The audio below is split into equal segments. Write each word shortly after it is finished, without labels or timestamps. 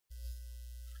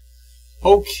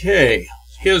Okay,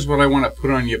 here's what I want to put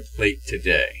on your plate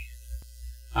today.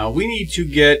 We need to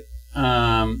get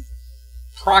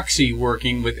proxy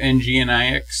working with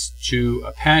NGINX to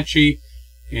Apache,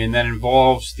 and that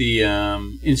involves the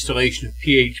installation of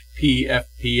PHP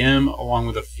FPM along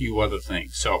with a few other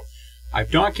things. So I've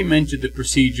documented the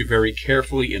procedure very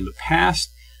carefully in the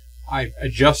past. I've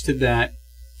adjusted that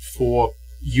for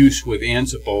use with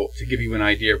Ansible to give you an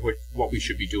idea of what we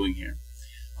should be doing here.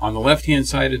 On the left-hand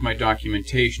side is my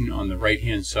documentation. On the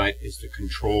right-hand side is the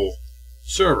control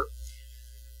server.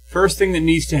 First thing that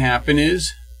needs to happen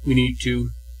is we need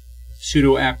to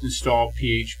sudo apt install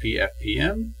PHP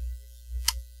FPM.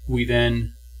 We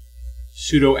then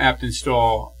sudo apt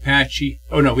install Apache.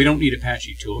 Oh no, we don't need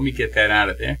Apache tool. Let me get that out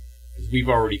of there, because we've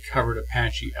already covered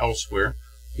Apache elsewhere.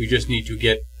 We just need to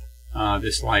get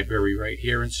this library right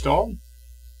here installed.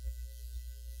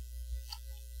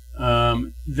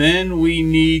 Then we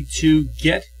need to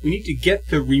get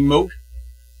the remote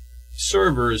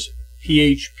server's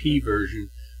PHP version,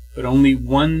 but only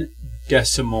 1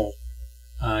 decimal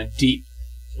deep.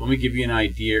 So let me give you an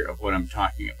idea of what I'm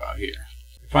talking about here.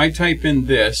 If I type in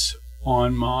this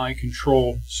on my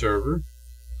control server,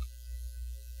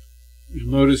 you'll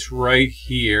notice right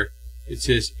here it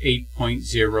says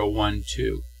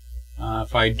 8.012.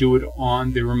 If I do it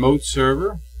on the remote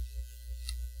server,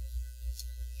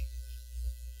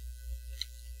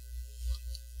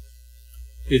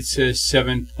 it says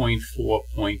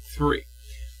 7.4.3.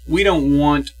 We don't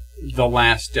want the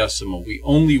last decimal. We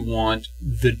only want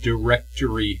the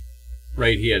directory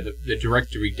right here, the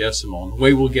directory decimal. And the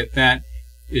way we'll get that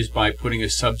is by putting a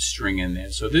substring in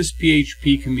there. So this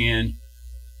PHP command,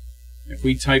 if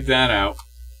we type that out,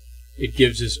 it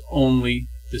gives us only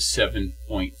the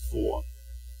 7.4.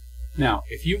 Now,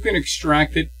 if you can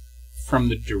extract it from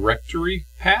the directory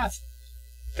path,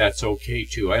 that's okay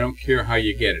too. I don't care how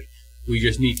you get it. We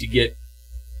just need to get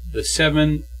the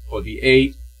 7 or the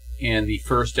 8 and the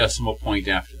first decimal point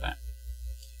after that.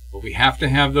 But we have to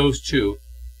have those two,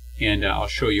 and I'll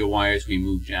show you why as we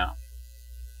move down.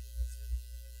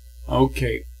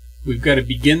 Okay, we've got to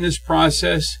begin this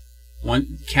process. We're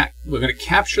going to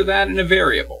capture that in a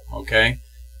variable, okay?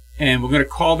 And we're going to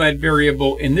call that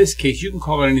variable, in this case, you can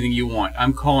call it anything you want.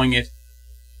 I'm calling it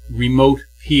remote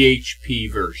PHP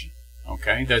version,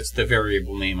 okay? That's the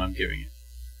variable name I'm giving it.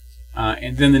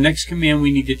 And then the next command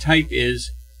we need to type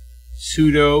is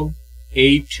sudo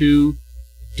a2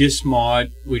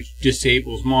 dismod, which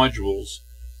disables modules,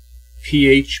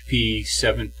 PHP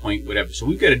 7. Whatever. So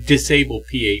we've got to disable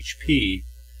PHP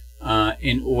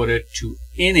in order to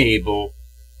enable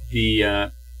the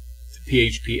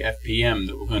PHP FPM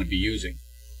that we're going to be using.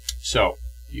 So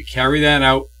you carry that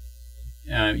out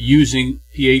using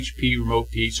PHP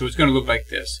remote PHP. So it's going to look like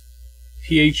this: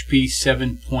 PHP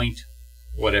 7.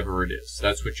 Whatever it is.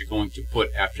 That's what you're going to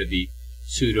put after the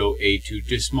sudo a2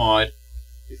 dismod.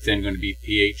 It's then going to be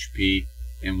PHP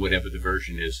and whatever the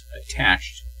version is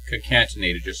attached,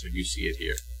 concatenated, just like you see it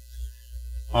here.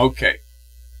 Okay.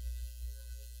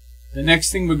 The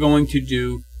next thing we're going to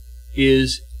do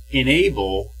is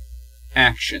enable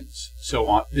actions.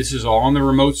 So this is all on the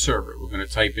remote server. We're going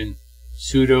to type in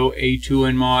sudo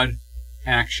a2 nmod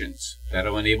actions.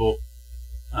 That'll enable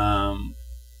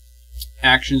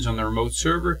actions on the remote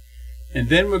server. And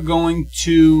then we're going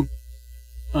to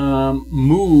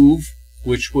move,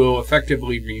 which will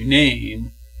effectively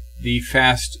rename the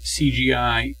fast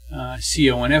CGI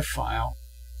conf file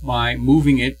by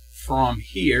moving it from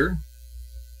here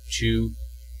to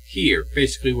here.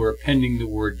 Basically, we're appending the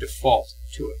word default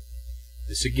to it.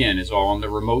 This again is all on the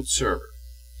remote server.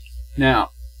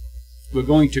 Now, we're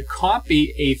going to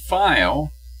copy a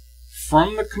file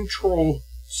from the control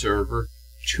server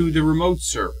to the remote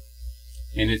server,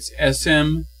 and it's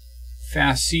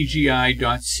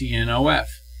smfastcgi.cnof,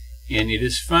 and it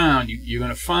is found, you're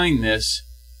going to find this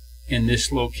in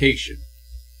this location: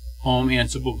 home,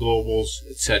 Ansible, globals,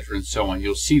 etc., and so on.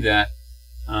 You'll see that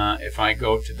if I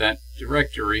go to that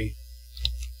directory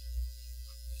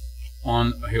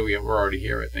on, here we are, we're already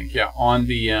here, I think. Yeah, on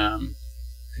the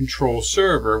control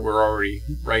server, we're already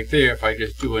right there. If I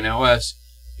just do an ls,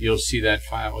 you'll see that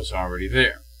file is already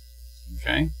there.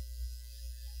 Okay.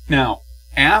 Now,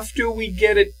 after we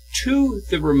get it to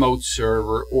the remote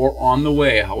server or on the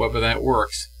way, however that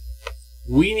works,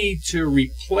 we need to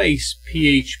replace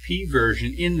PHP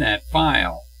version in that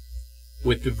file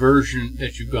with the version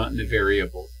that you've got in the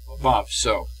variable above.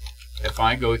 So if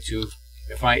I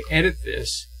edit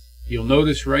this, you'll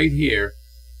notice right here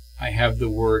I have the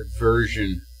word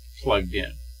version plugged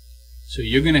in. So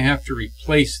you're going to have to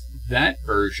replace that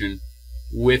version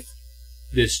with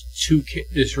this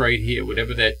right here,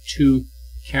 whatever that 2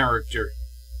 character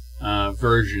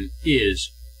version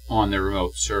is on the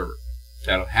remote server.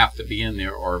 That'll have to be in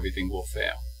there or everything will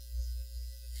fail.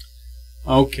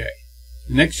 Okay,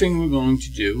 the next thing we're going to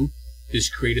do is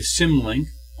create a symlink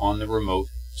on the remote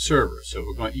server. So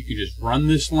you can just run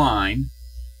this line,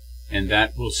 and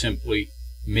that will simply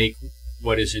make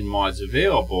what is in mods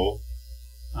available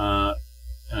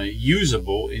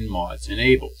usable in mods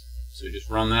enabled. So just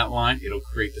run that line, it'll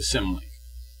create the symlink.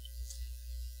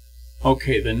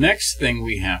 Okay, the next thing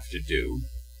we have to do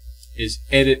is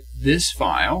edit this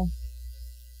file,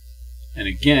 and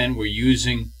again we're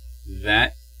using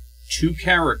that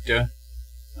 2-character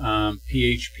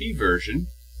PHP version,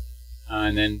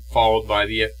 and then followed by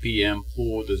the FPM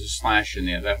pool. There's a slash in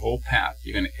there, that whole path.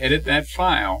 You're going to edit that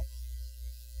file,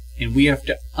 and we have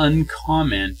to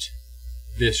uncomment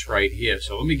this right here.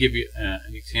 So let me give you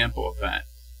an example of that.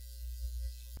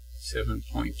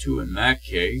 7.2 in that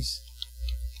case.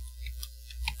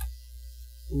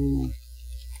 Ooh.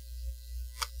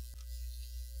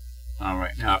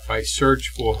 Alright, now if I search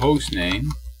for host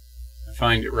name, I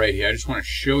find it right here. I just want to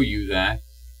show you that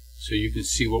so you can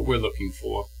see what we're looking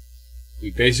for.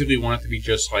 We basically want it to be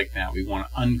just like that. We want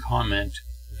to uncomment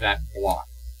that block.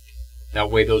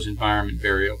 That way those environment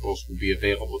variables will be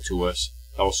available to us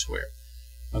elsewhere.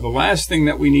 Now the last thing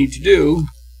that we need to do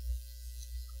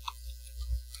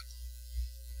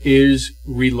is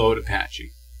reload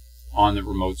Apache on the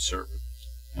remote server.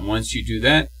 And once you do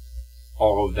that,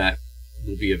 all of that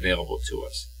will be available to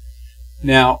us.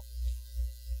 Now,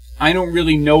 I don't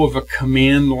really know of a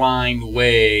command line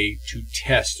way to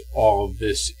test all of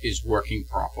this is working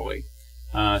properly.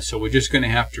 So we're just going to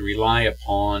have to rely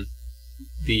upon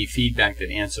the feedback that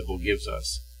Ansible gives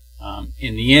us.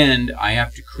 In the end, I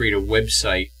have to create a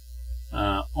website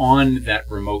on that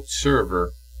remote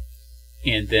server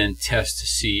and then test to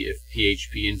see if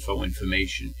PHP info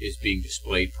information is being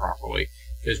displayed properly.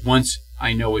 Because once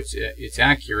I know it's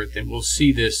accurate, then we'll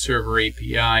see this server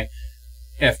API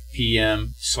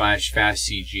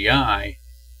FPM/fastCGI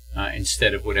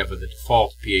instead of whatever the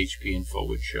default PHP info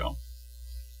would show.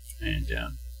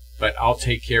 And but I'll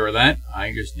take care of that.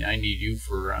 I need you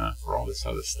for all this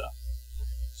other stuff.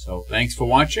 So thanks for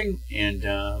watching, and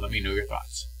let me know your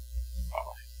thoughts.